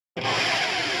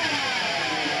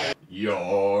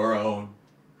your own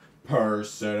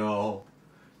personal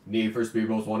Need for Speed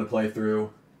Most Wanted playthrough.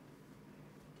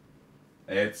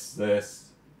 It's this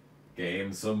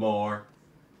game some more.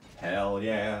 Hell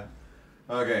yeah.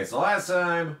 Okay, so last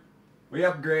time we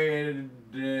upgraded.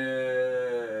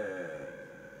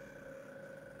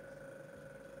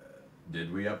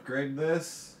 Did we upgrade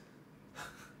this?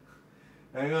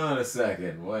 Hang on a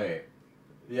second, wait.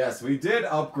 Yes, we did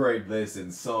upgrade this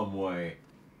in some way.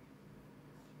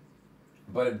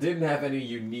 But it didn't have any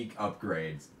unique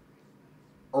upgrades.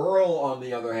 Earl, on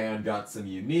the other hand, got some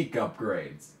unique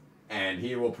upgrades. And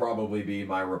he will probably be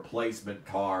my replacement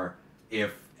car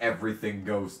if everything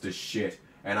goes to shit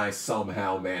and I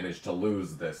somehow manage to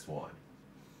lose this one.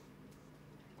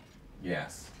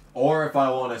 Yes. Or if I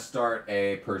want to start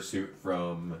a pursuit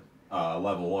from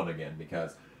level 1 again,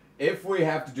 because if we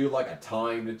have to do like a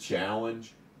timed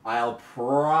challenge, I'll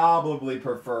probably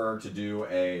prefer to do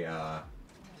a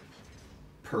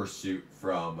pursuit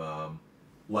from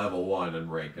level 1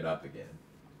 and rank it up again.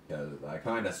 Because I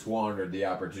kind of squandered the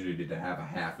opportunity to have a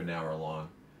half an hour long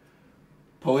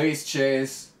police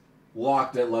chase,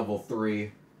 locked at level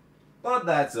 3, but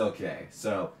that's okay.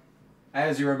 So,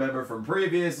 as you remember from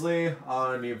previously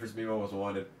on Need for Speed Most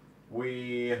Wanted,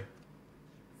 we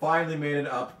finally made it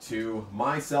up to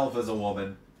myself as a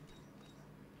woman.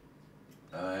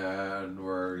 And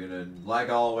we're gonna, like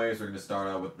always, we're gonna start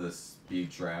out with the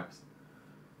speed traps.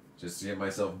 Just to get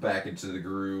myself back into the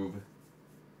groove.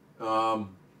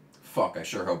 Fuck, I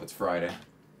sure hope it's Friday.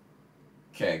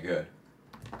 Okay, good.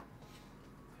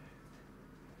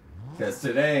 Because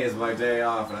today is my day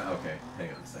off, and okay,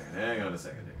 hang on a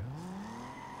second.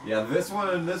 Yeah, this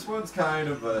one's kind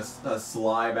of a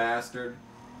sly bastard.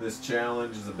 This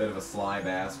challenge is a bit of a sly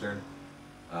bastard.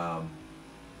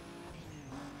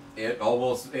 It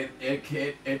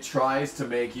tries to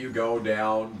make you go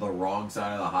down the wrong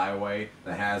side of the highway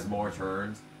that has more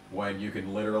turns, when you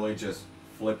can literally just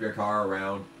flip your car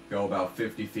around, go about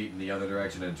 50 feet in the other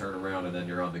direction and turn around, and then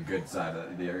you're on the good side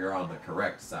you're on the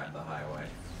correct side of the highway.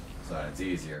 So it's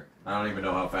easier. I don't even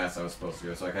know how fast I was supposed to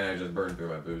go, so I kind of just burned through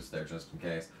my boost there just in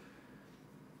case.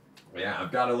 Yeah,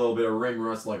 I've got a little bit of ring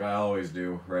rust like I always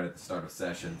do right at the start of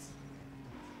sessions.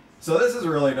 So this is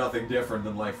really nothing different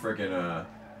than like frickin'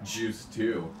 Juice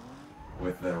 2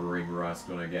 with the ring rust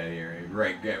when I get here.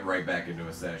 Get right back into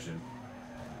a session.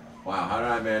 Wow, how did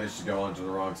I manage to go onto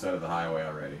the wrong side of the highway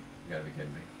already? You gotta be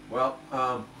kidding me. Well,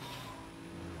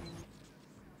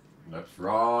 that's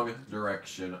wrong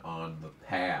direction on the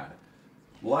pad.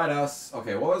 Let us,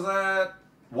 okay, what was that?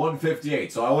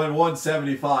 158, so I went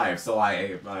 175, so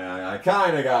I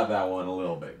kind of got that one a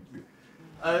little bit.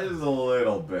 Just a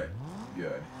little bit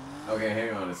good. Okay, hang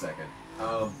on a second.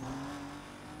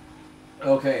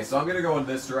 Okay, so I'm gonna go in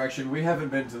this direction. We haven't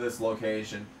been to this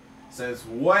location since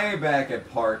way back at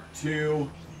part 2.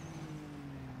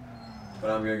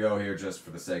 But I'm gonna go here just for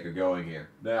the sake of going here.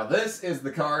 Now, this is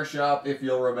the car shop, if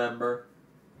you'll remember.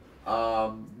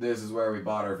 This is where we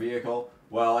bought our vehicle.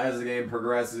 Well, as the game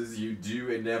progresses, you do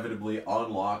inevitably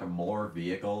unlock more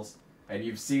vehicles. And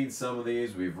you've seen some of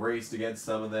these, we've raced against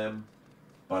some of them.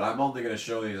 But I'm only gonna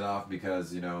show these off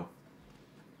because, you know,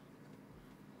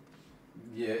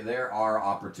 yeah, there are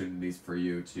opportunities for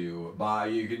you to buy.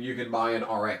 You can buy an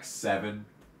RX-7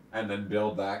 and then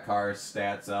build that car's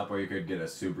stats up, or you could get a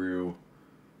Subaru,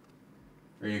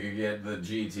 or you could get the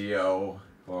GTO,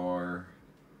 or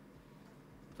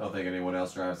I don't think anyone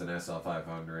else drives an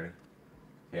SL500.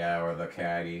 Yeah, or the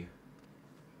Caddy.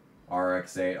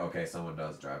 RX-8. Okay, someone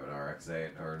does drive an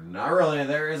RX-8, or not really.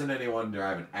 There isn't anyone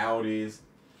driving Audis.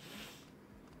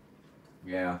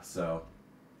 Yeah, so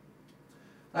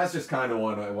that's just kind of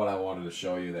what I wanted to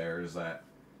show you there, is that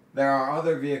there are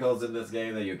other vehicles in this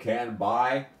game that you can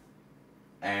buy,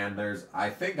 and I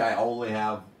think I only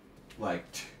have like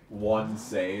one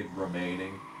save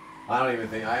remaining. I don't even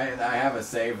think, I have a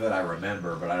save that I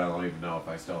remember, but I don't even know if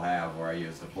I still have, where I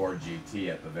used the Ford GT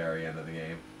at the very end of the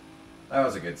game. That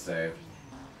was a good save.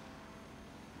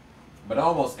 But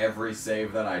almost every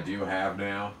save that I do have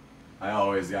now, I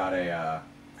always got a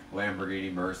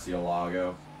Lamborghini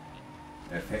Murcielago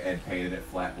and painted it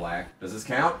flat black. Does this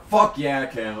count? Fuck yeah,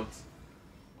 it counts.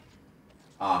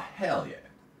 Ah, hell yeah.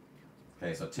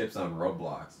 Okay, so tips on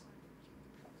Roblox.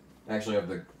 Actually, I have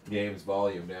the game's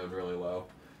volume down really low.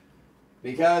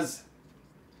 Because,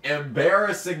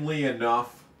 embarrassingly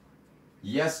enough,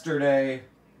 yesterday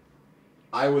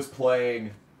I was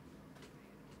playing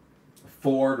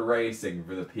Ford Racing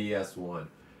for the PS1.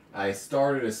 I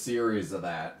started a series of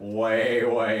that way,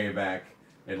 way back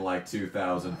in like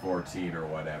 2014 or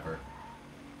whatever.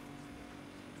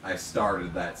 I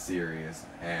started that series,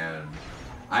 and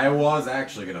I was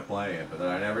actually gonna play it, but then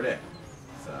I never did.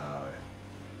 So, yeah.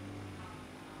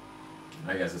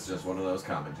 I guess it's just one of those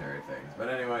commentary things. But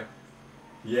anyway,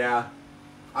 yeah.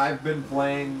 I've been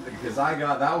playing, because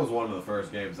that was one of the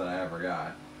first games that I ever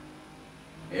got.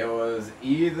 It was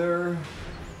either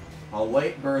a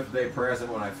late birthday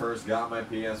present when I first got my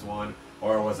PS1,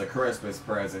 or it was a Christmas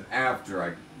present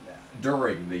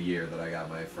during the year that I got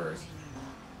my first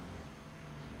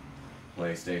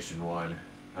PlayStation 1.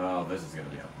 Oh, this is gonna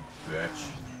be a bitch.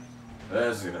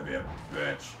 This is gonna be a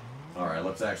bitch. Alright,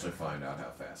 let's actually find out how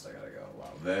fast I gotta go.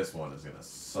 Wow, this one is gonna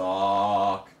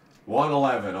suck.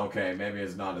 111, okay, maybe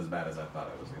it's not as bad as I thought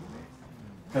it was gonna be.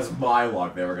 Because my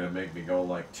luck, they were gonna make me go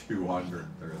like 200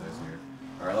 through this here.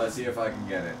 Alright, let's see if I can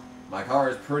get it. My car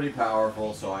is pretty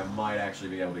powerful, so I might actually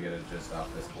be able to get it just off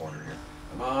this corner here.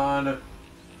 Come on.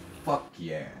 Fuck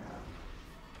yeah.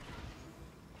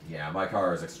 Yeah, my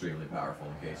car is extremely powerful,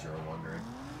 in case you were wondering.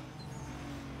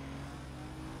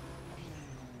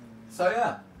 So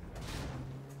yeah.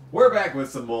 We're back with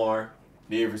some more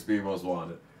Need for Speed Most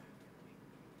Wanted.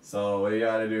 So what you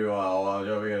gotta do,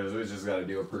 we just gotta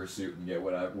do a pursuit and get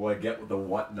get the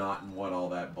whatnot and what all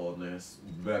that boldness.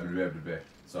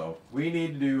 So we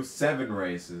need to do 7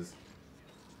 races.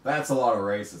 That's a lot of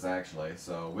races actually.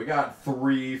 So we got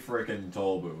 3 freaking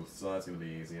toll booths, so that's gonna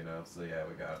be easy enough. So yeah,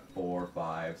 we got 4,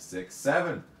 5, 6,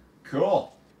 7.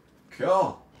 Cool.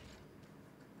 Cool.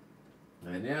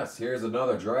 And yes, here's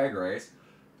another drag race.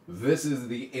 This is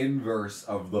the inverse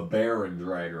of the Baron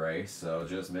drag race, so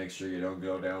just make sure you don't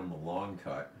go down the long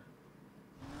cut.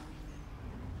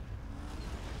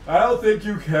 I don't think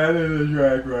you can in a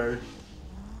drag race.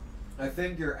 I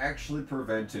think you're actually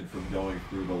prevented from going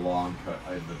through the long cut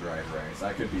in the drag race.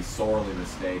 I could be sorely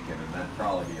mistaken, and that'd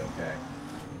probably be okay.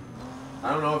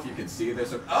 I don't know if you can see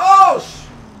this or— oh,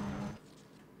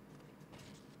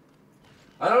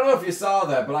 I don't know if you saw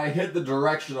that, but I hit the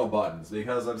directional buttons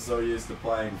because I'm so used to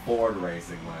playing Ford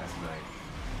racing last night.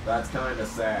 That's kind of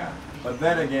sad. But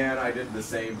then again, I did the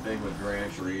same thing with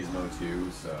Gran Turismo 2,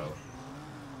 so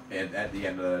at the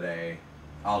end of the day,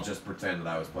 I'll just pretend that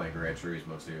I was playing Gran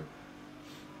Turismo 2.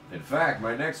 In fact,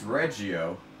 my next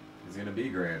Reggio is going to be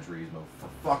Gran Turismo. For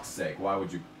fuck's sake, why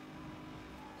would you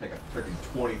take a freaking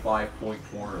 25-point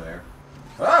corner there?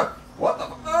 Ah! What the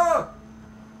fuck? Ah!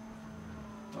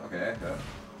 Okay.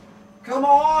 Come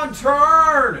on,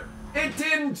 turn! It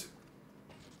didn't!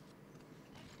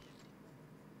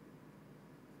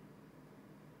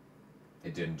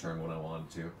 It didn't turn when I wanted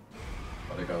to.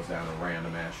 But it goes down a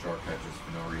random ass shortcut just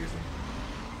for no reason.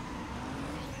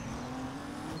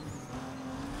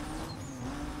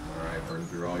 Alright, burn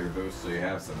through all your boosts so you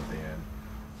have some at the end.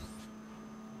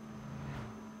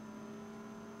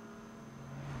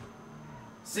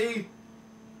 See?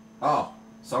 Oh,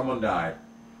 someone died.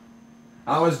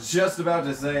 I was just about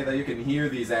to say that you can hear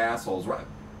these assholes right.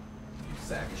 You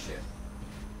sack of shit.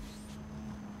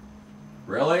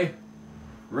 Really?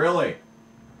 Really?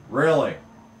 Really?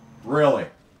 Really?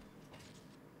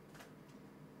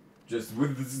 Just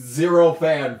with zero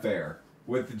fanfare.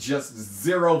 With just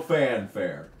zero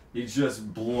fanfare. He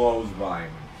just blows by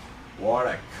me. What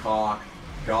a cock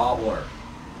gobbler.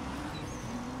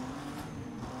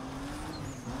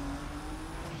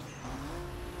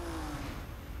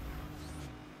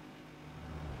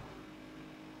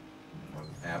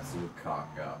 Absolute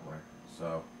cock gobbler.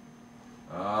 So,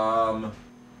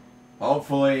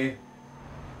 hopefully,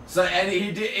 so, and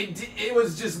it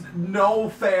was just no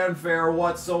fanfare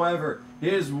whatsoever. He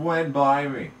just went by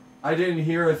me. I didn't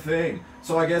hear a thing.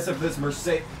 So I guess if this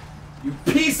Mercedes, you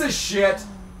piece of shit.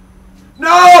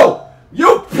 No!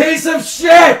 You piece of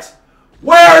shit!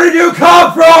 Where did you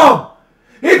come from?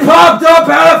 He popped up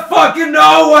out of fucking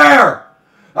nowhere!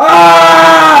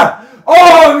 Ah!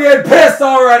 Oh, I'm getting pissed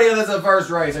already. This is the first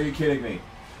race. Are you kidding me?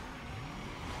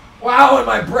 Wow, and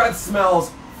my breath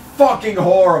smells fucking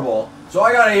horrible. So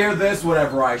I gotta hear this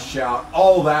whenever I shout.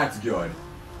 Oh, that's good.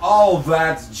 Oh,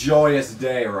 that's joyous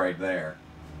day right there.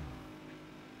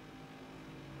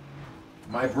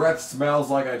 My breath smells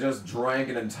like I just drank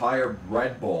an entire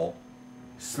Red Bull.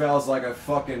 Smells like a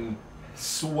fucking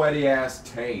sweaty ass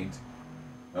taint.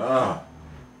 Ugh.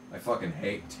 I fucking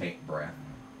hate taint breath.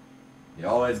 You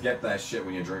always get that shit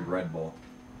when you drink Red Bull.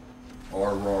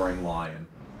 Or Roaring Lion.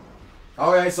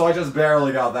 Okay, so I just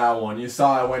barely got that one. You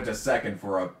saw I went to second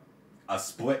for a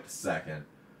split second.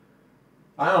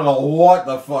 I don't know what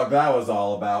the fuck that was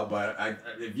all about, but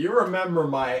if you remember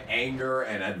my anger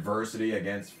and adversity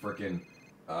against frickin'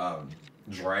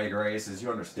 drag races, you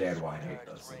understand why I hate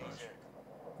those so much.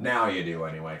 Now you do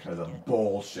anyway, because of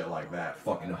bullshit like that.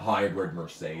 Fucking hybrid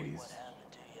Mercedes.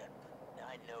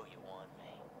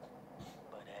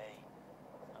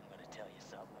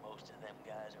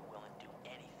 guys are willing to do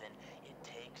anything it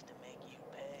takes to make you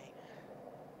pay.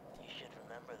 You should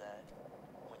remember that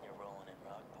when you're rolling in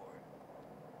Rockport.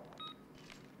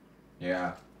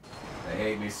 Yeah. They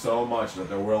hate me so much that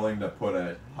they're willing to put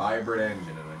a hybrid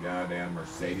engine in a goddamn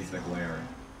Mercedes McLaren.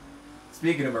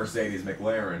 Speaking of Mercedes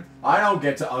McLaren, I don't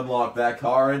get to unlock that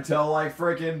car until like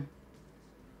freaking,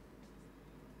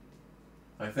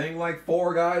 I think like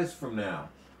 4 guys from now.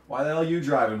 Why the hell are you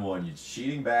driving one, you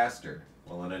cheating bastard?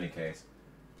 Well, in any case.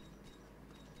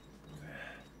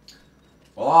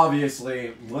 Well,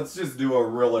 obviously, let's just do a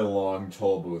really long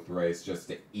toll booth race just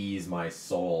to ease my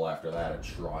soul after that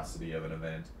atrocity of an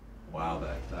event. Wow,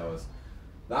 that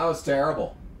was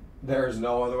terrible. There's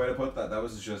no other way to put that. That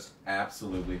was just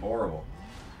absolutely horrible.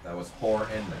 That was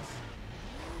horrendous.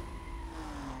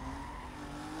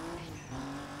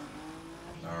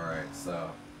 Alright,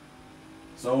 so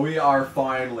we are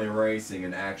finally racing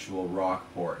in actual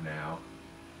Rockport now.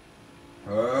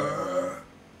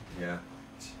 Yeah.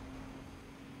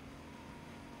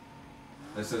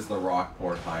 This is the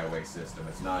Rockport highway system.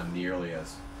 It's not nearly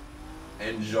as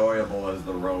enjoyable as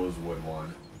the Rosewood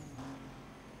one.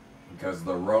 Because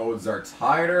the roads are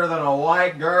tighter than a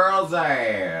white girl's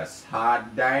ass.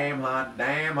 Hot damn, hot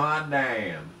damn, hot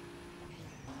damn.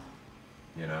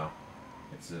 You know,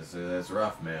 it's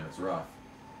rough, man. It's rough.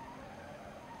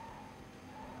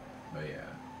 But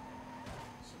yeah.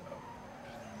 So,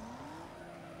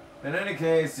 in any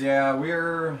case, yeah,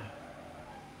 we're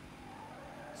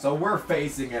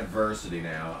facing adversity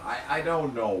now. I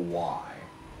don't know why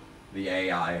the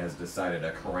AI has decided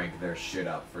to crank their shit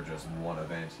up for just one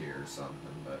event here or something,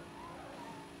 but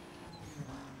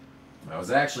I was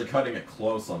actually cutting it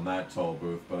close on that toll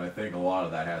booth, but I think a lot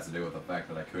of that has to do with the fact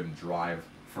that I couldn't drive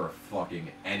for fucking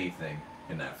anything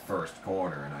in that first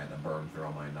corner, and I had to burn through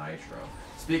all my nitro.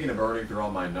 Speaking of burning through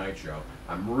all my nitro,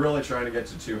 I'm really trying to get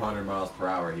to 200 miles per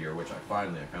hour here, which I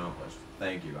finally accomplished.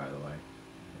 Thank you, by the way.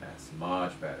 That's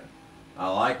much better. I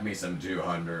like me some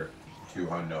 200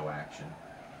 action.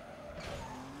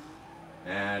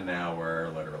 And now we're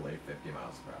literally 50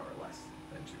 miles per hour less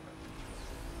than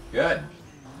 200. Good.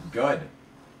 Good.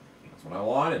 That's what I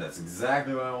wanted. That's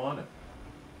exactly what I wanted.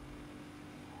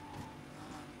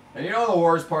 And you know the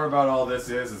worst part about all this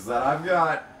is that I've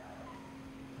got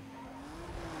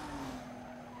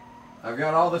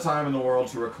all the time in the world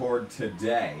to record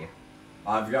today.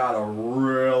 I've got a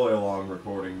really long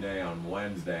recording day on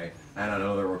Wednesday and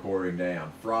another recording day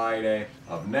on Friday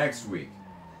of next week.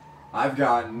 I've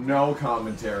got no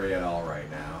commentary at all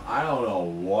right now. I don't know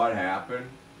what happened.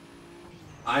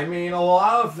 I mean, a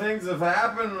lot of things have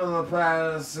happened in the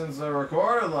past since I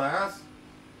recorded last.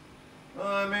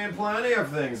 I mean, plenty of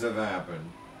things have happened.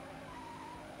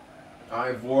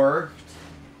 I've worked.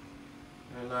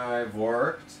 And I've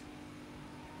worked.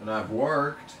 And I've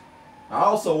worked. I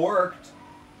also worked.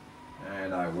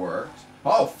 And I worked.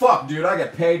 Oh fuck, dude, I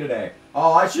get paid today.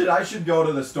 Oh, I should go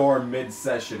to the store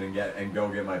mid-session and go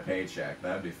get my paycheck.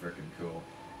 That'd be freaking cool.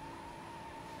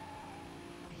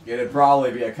 It'd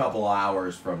probably be a couple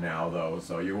hours from now though,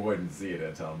 so you wouldn't see it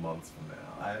until months from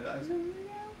now.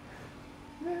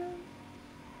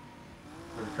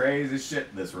 Pretty crazy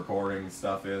shit this recording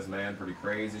stuff is, man. Pretty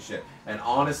crazy shit. And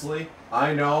honestly,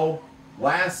 I know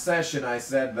last session I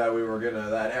said that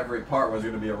that every part was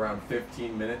gonna be around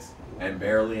 15 minutes and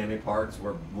barely any parts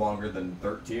were longer than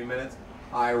 13 minutes.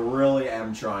 I really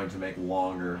am trying to make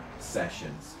longer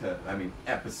sessions. I mean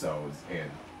episodes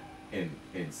in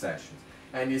sessions.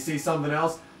 And you see something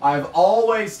else? I've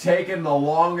always taken the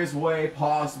longest way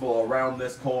possible around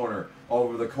this corner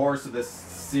over the course of this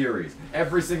series.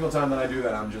 Every single time that I do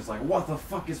that, I'm just like, what the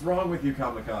fuck is wrong with you,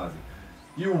 Kamikaze?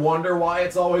 You wonder why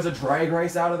it's always a drag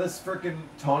race out of this freaking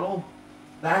tunnel?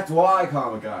 That's why,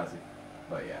 Kamikaze.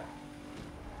 But yeah.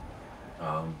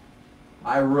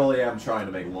 I really am trying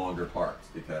to make longer parts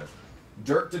because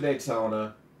Dirt to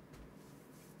Daytona,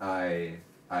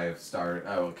 I've started...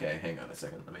 Oh, okay, hang on a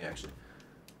second. Let me actually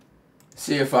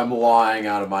see if I'm lying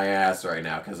out of my ass right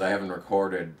now because I haven't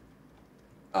recorded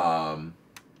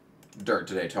Dirt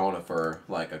to Daytona for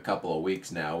like a couple of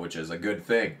weeks now, which is a good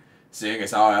thing. Seeing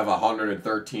as how I have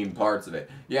 113 parts of it.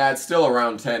 Yeah, it's still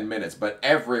around 10 minutes, but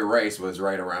every race was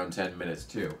right around 10 minutes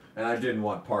too. And I didn't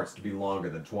want parts to be longer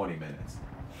than 20 minutes.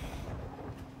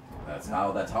 That's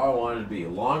how I wanted it to be.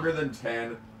 Longer than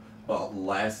 10, but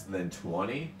less than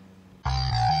 20.